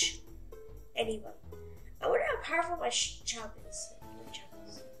vanquish anyone. I wonder how powerful my chop is.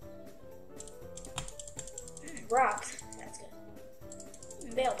 Rock, that's good.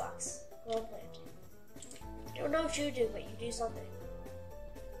 Mailbox, well played. I don't know what you do, but you do something.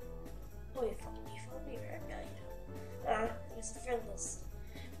 Oh, you followed me, right? No, you don't. There's a friendless.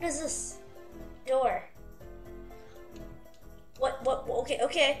 What is this? Door. What? Okay.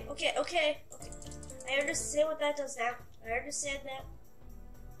 I understand what that does now. I understand that.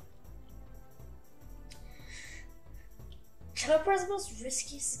 Teleport is the most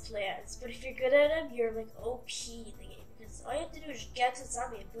riskiest of plans, but if you're good at them, you're like OP in the game because all you have to do is get to the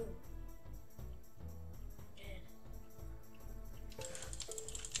zombie and boom. Dead.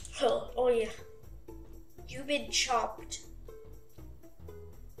 Oh yeah. You've been chopped.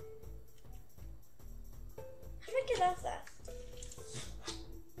 How do I get out of that?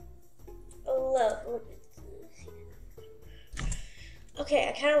 Oh, okay,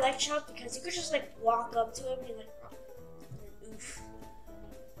 I kind of like Chop because you could just like walk up to him and be like, oh, oof.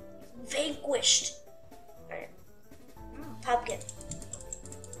 Vanquished. Alright. Pumpkin.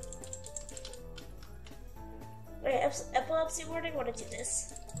 Wait, epilepsy warning, want to do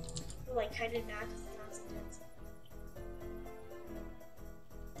this. Like, kind of not, because it's not so intense.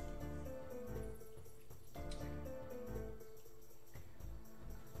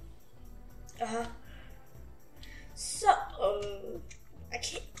 So, I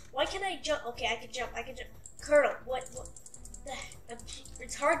can't. Why can't I jump? Okay, I can jump. Colonel, what? The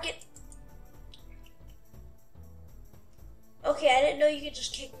target. Okay, I didn't know you could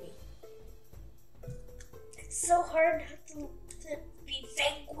just kick me. It's so hard to be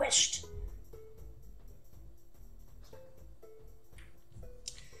vanquished.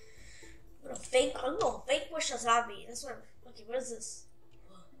 I'm gonna vanquish a zombie. That's what. Okay, what is this?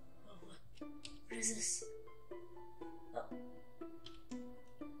 What is this? Oh.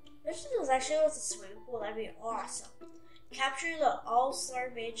 If this was actually was a swimming pool, that'd be awesome. Capture the All-Star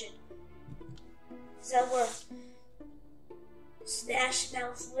Mansion. Is that where Smash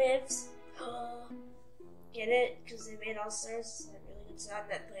Mouth lives? Get it? Because they made All-Stars. It's a really good song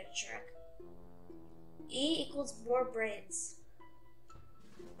that played a track. E equals more brains.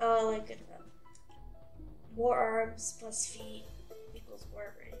 Oh, like more arms plus feet equals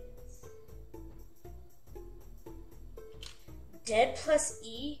more brains. Dead plus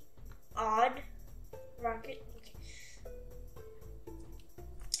E on rocket. Okay.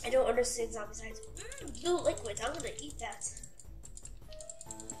 I don't understand zombie science. Blue liquids. I'm gonna eat that.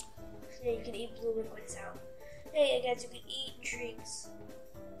 Yeah, you can eat blue liquids out. Hey, guys, you can eat drinks.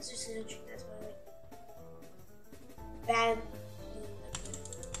 It's just a drink. That's why I like bad blue liquid.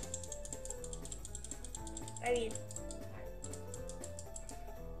 I mean,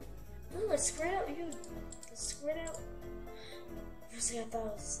 ooh, let's squirt out. Let's squirt out. First thing I thought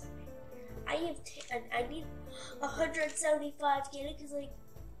was, I need 175. Get it? Cause like,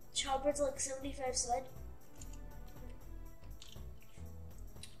 Chopper's like 75 sled.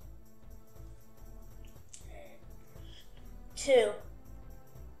 Two.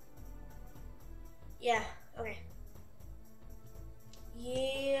 Yeah. Okay.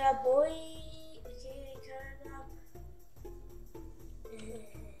 Yeah, boy. Okay, cut it up. Okay.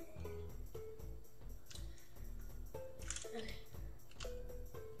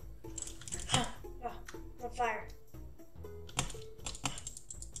 On fire.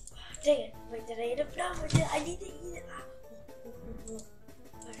 Dang it. Wait, did I eat it? No, I need to eat it.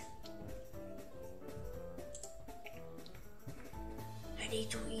 Okay. I need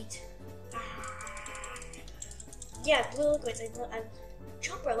to eat. Yeah, blue liquids.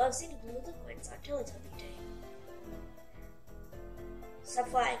 Chopper loves eating blue liquids on Teletubby Day. Stop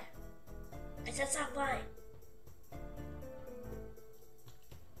flying. I said stop flying.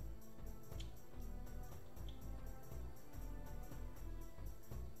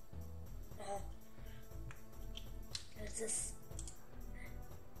 What's this?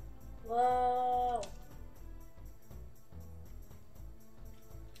 Whoa.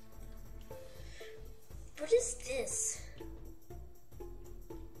 What is this?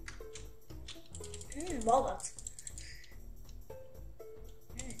 Walnuts.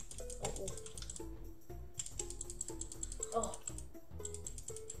 Oh.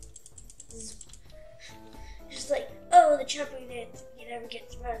 This is just like, oh, the chopper unit, you never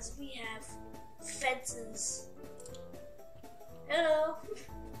get through us. We have fences. Hello.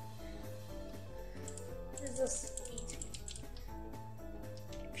 What is this?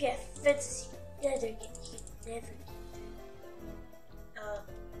 If you have fences, you never get through.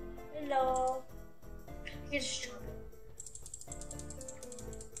 Hello. You can just chop it.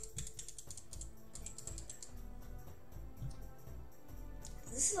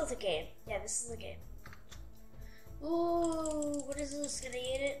 This is the game. Yeah, this is the game. Ooh, what is this? Gonna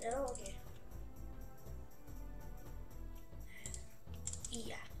eat it? No? Okay.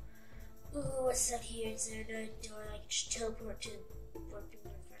 Yeah. Ooh, what's up here? Is there no door I can just teleport to where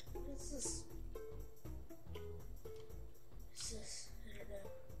people are from? What is this? What's this? I don't know.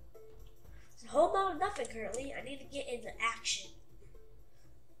 It's a whole lot of nothing currently. I need to get into action.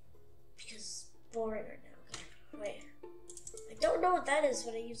 Because it's boring right now. Okay. Wait. I don't know what that is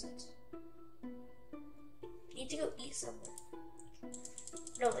when I use it. I need to go eat somewhere.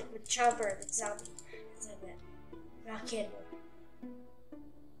 No, like with Chopper, the zombie. It's like that. Not cannibal.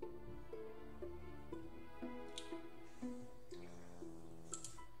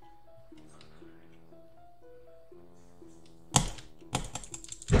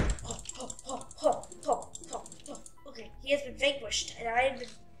 Okay, he has been vanquished, and I have been.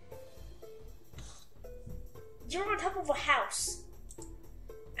 You're on top of a house.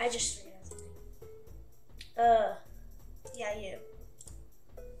 I just figured out something. Yeah, you.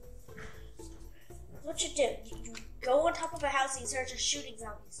 What you do? You go on top of a house and you start just shooting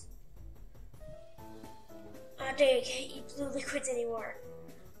zombies. Oh dang, I can't eat blue liquids anymore.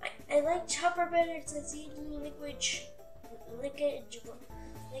 I like Chopper better since he blue liquid. Liquid.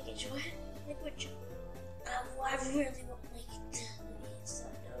 Well, I really won't like so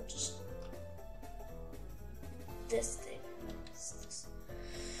no, just this thing. This.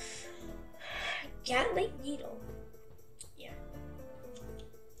 Gatling needle. Yeah.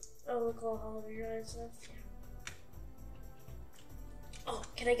 Oh, look all of your and stuff. Yeah. Oh,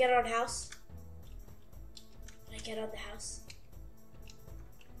 can I get on house? Can I get on the house?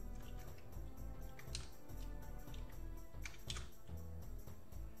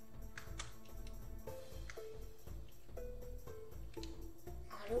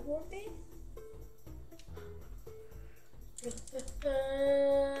 Warfare?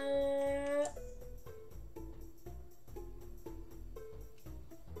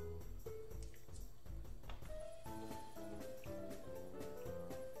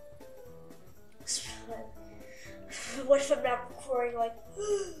 What if I'm not recording like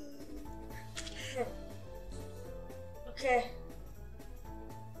okay.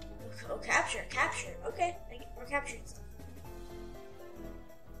 Oh, capture. Okay, we're capturing stuff.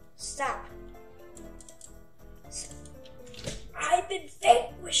 Stop. I've been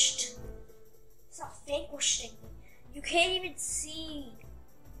vanquished. Stop vanquishing me. You can't even see.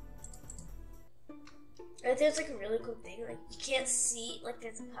 Right, there's like a really cool thing. Like you can't see. Like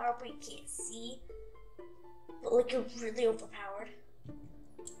there's a power, but you can't see. But like you're really overpowered.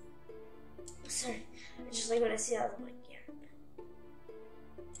 Sorry. It's just like when I see that, I'm like, yeah.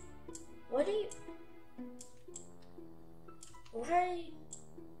 What are you? Why?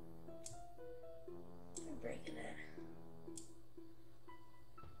 I'm breaking it.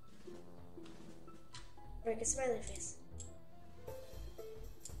 Break a smiley face.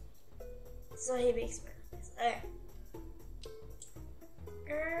 So he makes smiley face. Alright.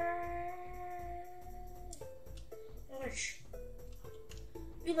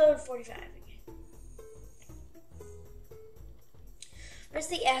 Reload 45 again. Where's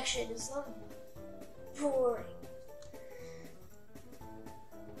the action? It's not boring.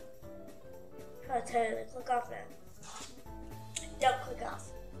 I'll tell you, click off now. Don't click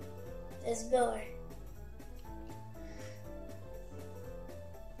off. There's more.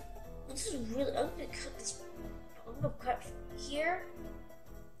 This is really. I'm gonna cut this. I'm gonna cut from here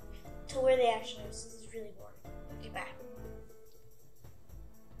to where the action is. This is really boring. Get back.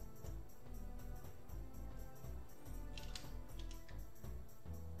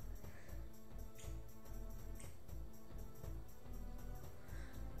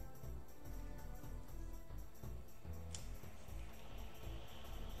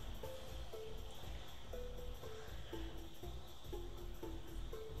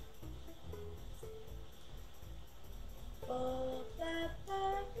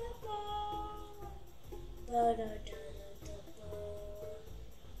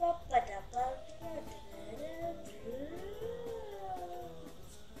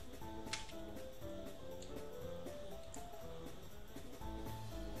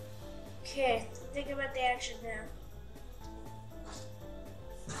 Okay, think about the action now.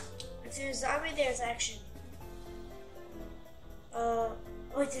 If there's a zombie, there's action. Oh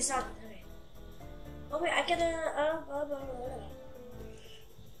wait, there's zombie. Okay. Oh wait, I can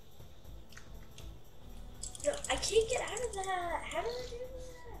no, I can't get out of that. How do I do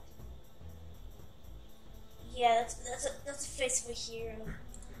that? Yeah, that's a face of a hero.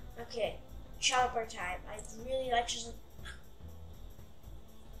 Okay, chopper time. I really like just.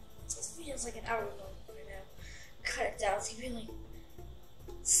 This video's like an hour long right now. Cut it down. It's really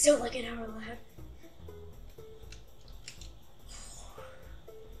still like an hour left.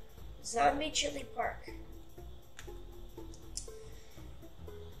 Zombie Chili Park.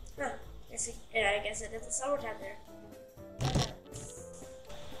 Huh. I guess it is the summertime there.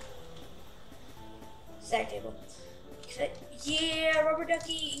 Stack table. Yeah, rubber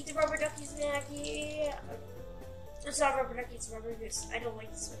ducky. Eat the rubber ducky snack. Yeah. It's not rubber ducky, it's rubber goose. I don't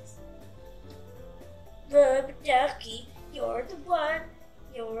like this one. Rubber ducky, you're the one.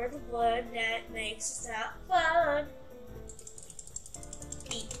 You're the one that makes us have fun.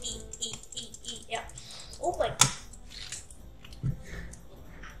 Oh my.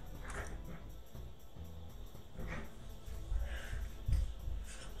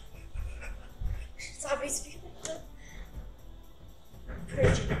 Zombies.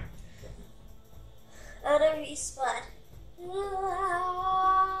 Purging. Out of respawn.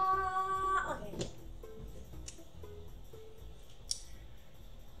 Okay.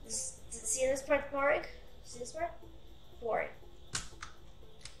 See this part boring? See this part? Boring.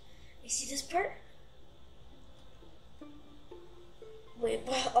 You see this part? Wait,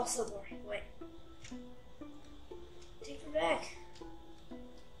 but also boring. Wait. Take me back.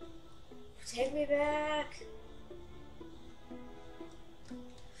 Take me back.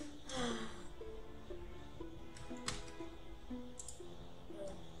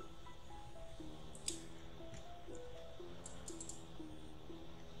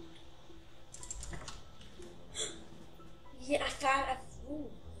 Yeah, I found. Ooh.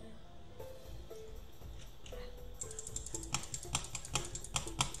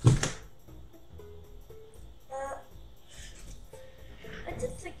 I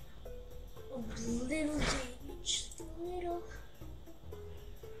did like a little damage, just a little.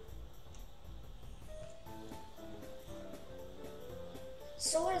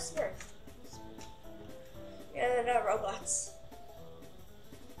 So what is Smurf? Yeah, they're not robots.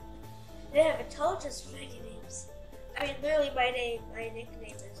 They have intelligence for making names. I mean, literally, my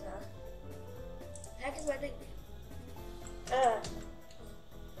nickname is, heck is my nickname?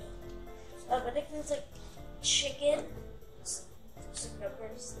 My nickname's like chicken, just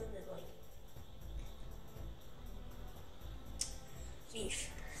numbers, and then like beef.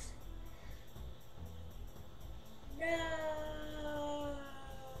 No.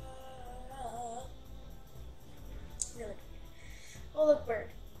 Really. Oh, look, bird.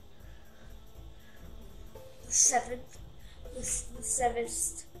 The seventh. So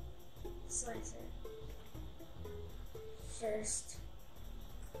I said. First,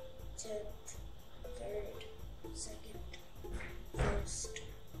 10th, 3rd, 2nd, 1st.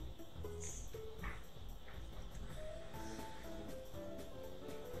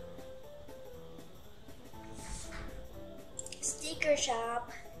 Sticker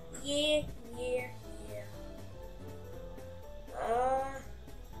shop. Yeah.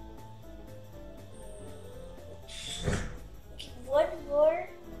 Okay, one more.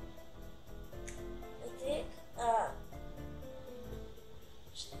 I think.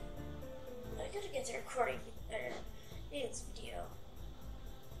 I gotta get the recording better. Maybe it's video.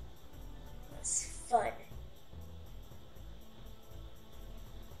 That's fun.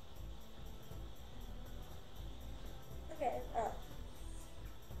 Okay,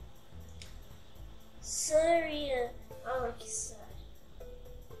 sorry, like you said.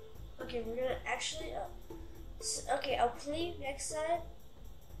 Okay, we're gonna actually, okay, I'll play next time.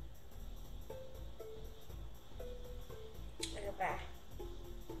 I go back.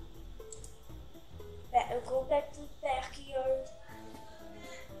 I'll go back to the backyard.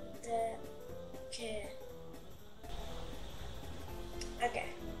 Okay. Okay.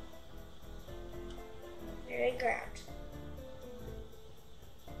 We're in ground.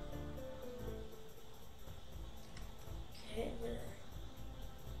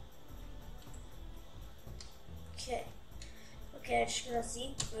 Okay, Okay, I'm just gonna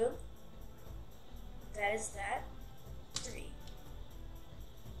see. Boom. That is that. 3.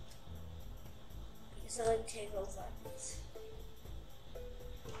 Because I like tangles on these.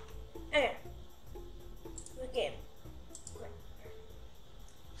 Okay.